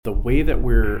The way that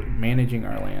we're managing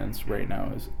our lands right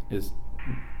now is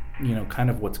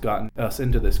kind of what's gotten us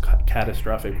into this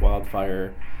catastrophic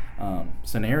wildfire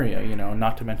scenario,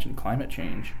 not to mention climate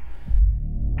change.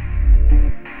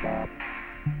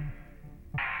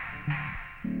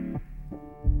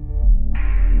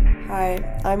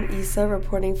 Hi, I'm Issa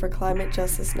reporting for Climate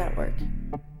Justice Network.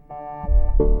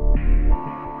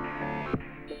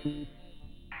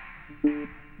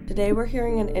 Today we're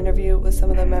hearing an interview with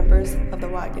some of the members of the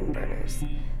Wagon Burners.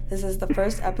 This is the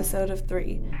first episode of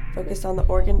 3, focused on the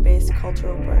Oregon-based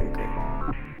cultural burn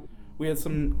group. We had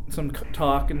some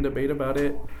talk and debate about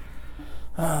it,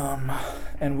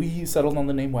 and we settled on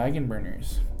the name Wagon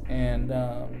Burners. And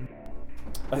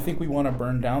I think we want to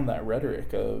burn down that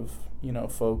rhetoric of,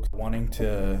 folks wanting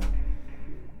to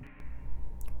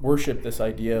worship this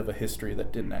idea of a history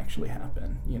that didn't actually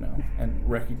happen, and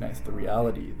recognize the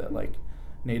reality that,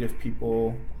 Native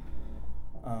people,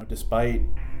 despite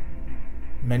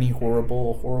many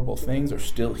horrible things, are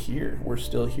still here. We're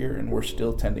still here, and we're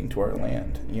still tending to our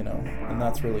land, and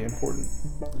that's really important.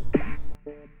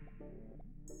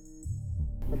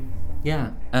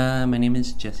 Yeah, my name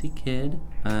is Jesse Kidd.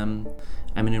 I'm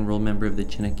an enrolled member of the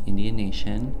Chinook Indian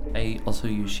Nation. I also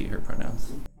use she, her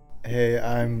pronouns. Hey,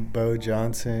 I'm Bo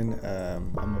Johnson.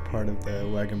 I'm a part of the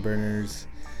Wagon Burners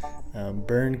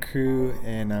burn crew,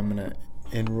 and I'm an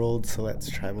enrolled Siletz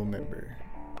tribal member.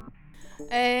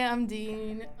 Hey, I'm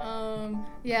Dean. I'm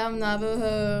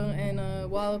Navajo and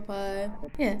Wallapai.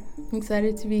 Yeah, I'm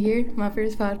excited to be here. My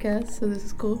first podcast, so this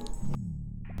is cool.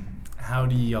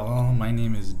 Howdy, y'all. My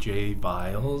name is Jay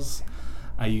Viles.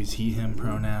 I use he, him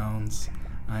pronouns.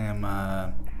 I am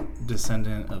a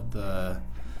descendant of the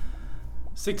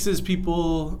Sixes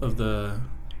people of the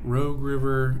Rogue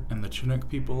River and the Chinook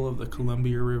people of the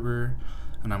Columbia River,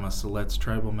 and I'm a Siletz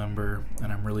tribal member,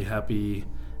 and I'm really happy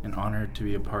and honored to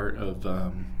be a part of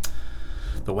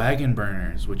the Wagon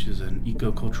Burners, which is an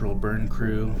eco-cultural burn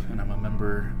crew, and I'm a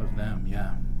member of them,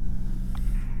 yeah.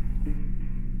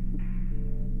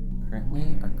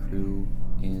 Currently, our crew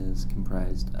is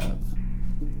comprised of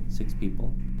 6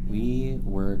 people. We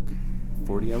work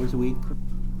 40 hours a week.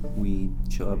 We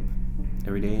show up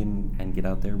every day and get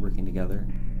out there working together.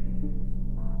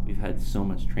 We've had so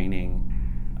much training,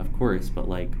 of course, but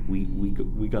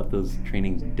we got those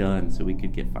trainings done so we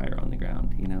could get fire on the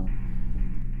ground,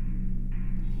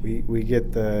 We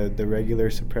get the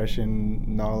regular suppression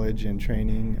knowledge and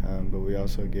training, but we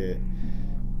also get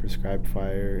prescribed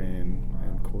fire and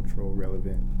cultural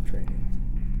relevant training.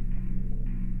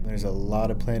 There's a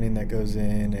lot of planning that goes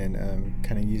in, and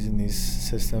kind of using these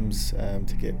systems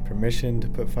to get permission to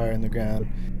put fire in the ground.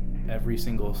 Every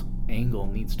single angle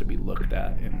needs to be looked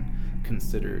at and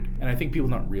considered. And I think people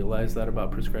don't realize that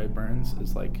about prescribed burns.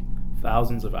 It's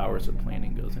thousands of hours of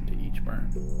planning goes into each burn.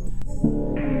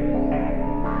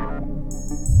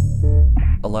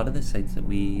 A lot of the sites that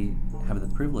we have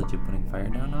the privilege of putting fire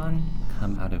down on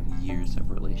come out of years of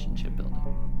relationship building.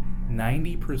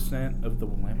 90% of the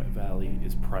Willamette Valley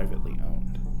is privately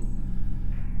owned.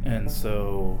 And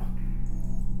so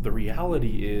the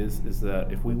reality is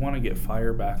that if we want to get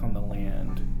fire back on the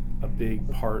land, a big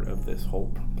part of this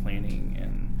whole planning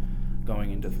and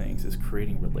going into things is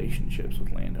creating relationships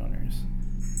with landowners.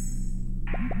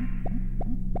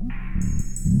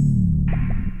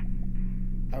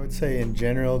 I would say in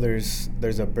general there's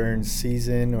a burn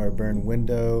season or a burn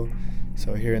window.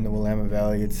 So here in the Willamette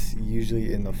Valley, it's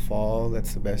usually in the fall.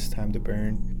 That's the best time to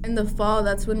burn. In the fall,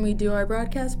 that's when we do our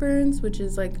broadcast burns, which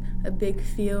is a big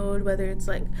field, whether it's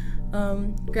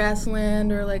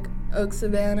grassland or oak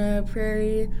savanna,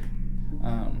 prairie.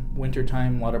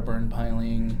 Wintertime, a lot of burn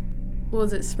piling.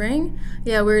 Was it spring?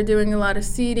 Yeah, we were doing a lot of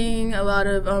seeding, a lot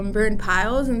of burn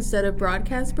piles instead of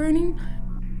broadcast burning.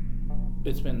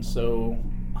 It's been so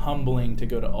humbling to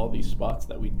go to all these spots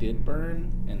that we did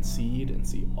burn and seed and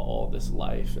see all this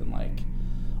life and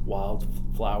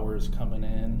wildflowers coming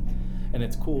in. And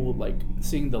it's cool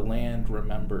seeing the land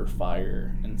remember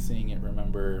fire and seeing it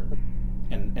remember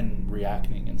and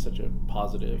reacting in such a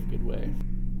positive, good way.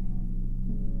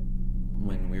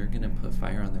 When we're gonna put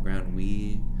fire on the ground,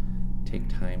 we take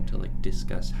time to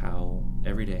discuss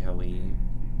every day how we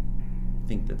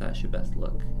think that should best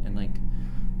look, and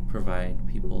provide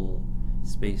people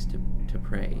space to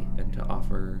pray and to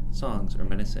offer songs or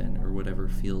medicine or whatever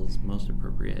feels most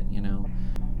appropriate.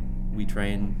 We try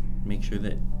and make sure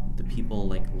that the people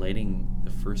lighting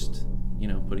the first,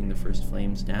 putting the first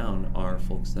flames down are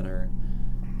folks that are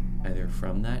either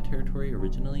from that territory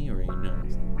originally or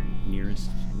nearest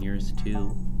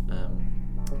to.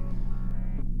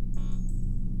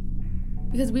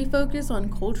 Because we focus on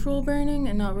cultural burning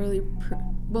and not really,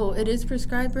 it is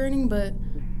prescribed burning, but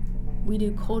we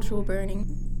do cultural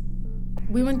burning.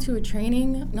 We went to a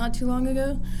training not too long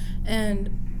ago,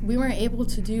 and we weren't able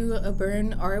to do a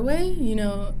burn our way,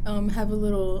 have a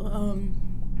little,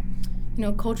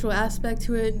 cultural aspect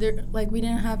to it. We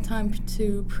didn't have time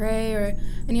to pray or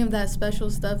any of that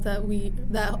special stuff that we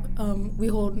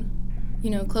hold,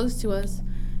 close to us.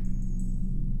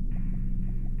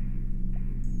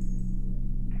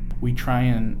 We try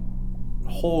and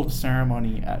hold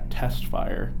ceremony at test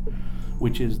fire,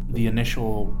 which is the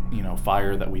initial,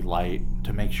 fire that we light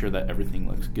to make sure that everything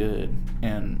looks good.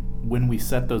 And when we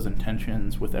set those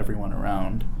intentions with everyone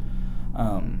around,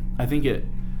 I think it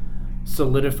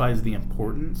solidifies the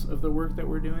importance of the work that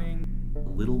we're doing. A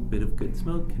little bit of good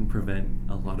smoke can prevent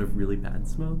a lot of really bad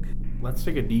smoke. Let's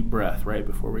take a deep breath right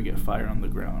before we get fire on the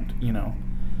ground.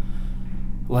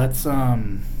 Let's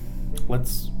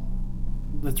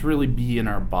really be in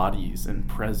our bodies and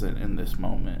present in this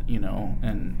moment,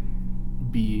 and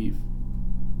be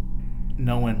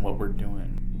knowing what we're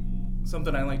doing.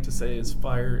 Something I like to say is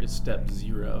fire is step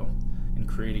 0 in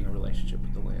creating a relationship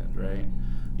with the land, right?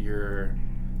 You're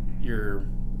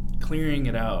clearing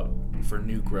it out for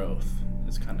new growth.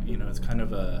 It's kind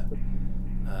of a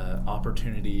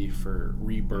opportunity for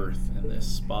rebirth in this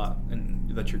spot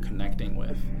and that you're connecting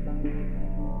with.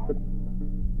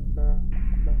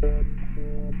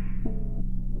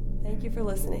 Thank you for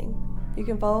listening. You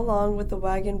can follow along with the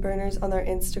Wagon Burners on their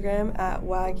Instagram at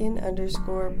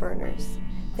wagon_burners.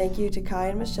 Thank you to Kai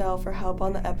and Michelle for help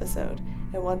on the episode,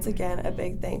 and once again, a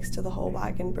big thanks to the whole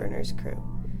Wagon Burners crew.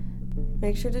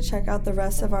 Make sure to check out the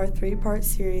rest of our 3-part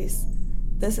series.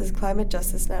 This is Climate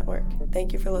Justice Network.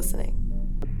 Thank you for listening.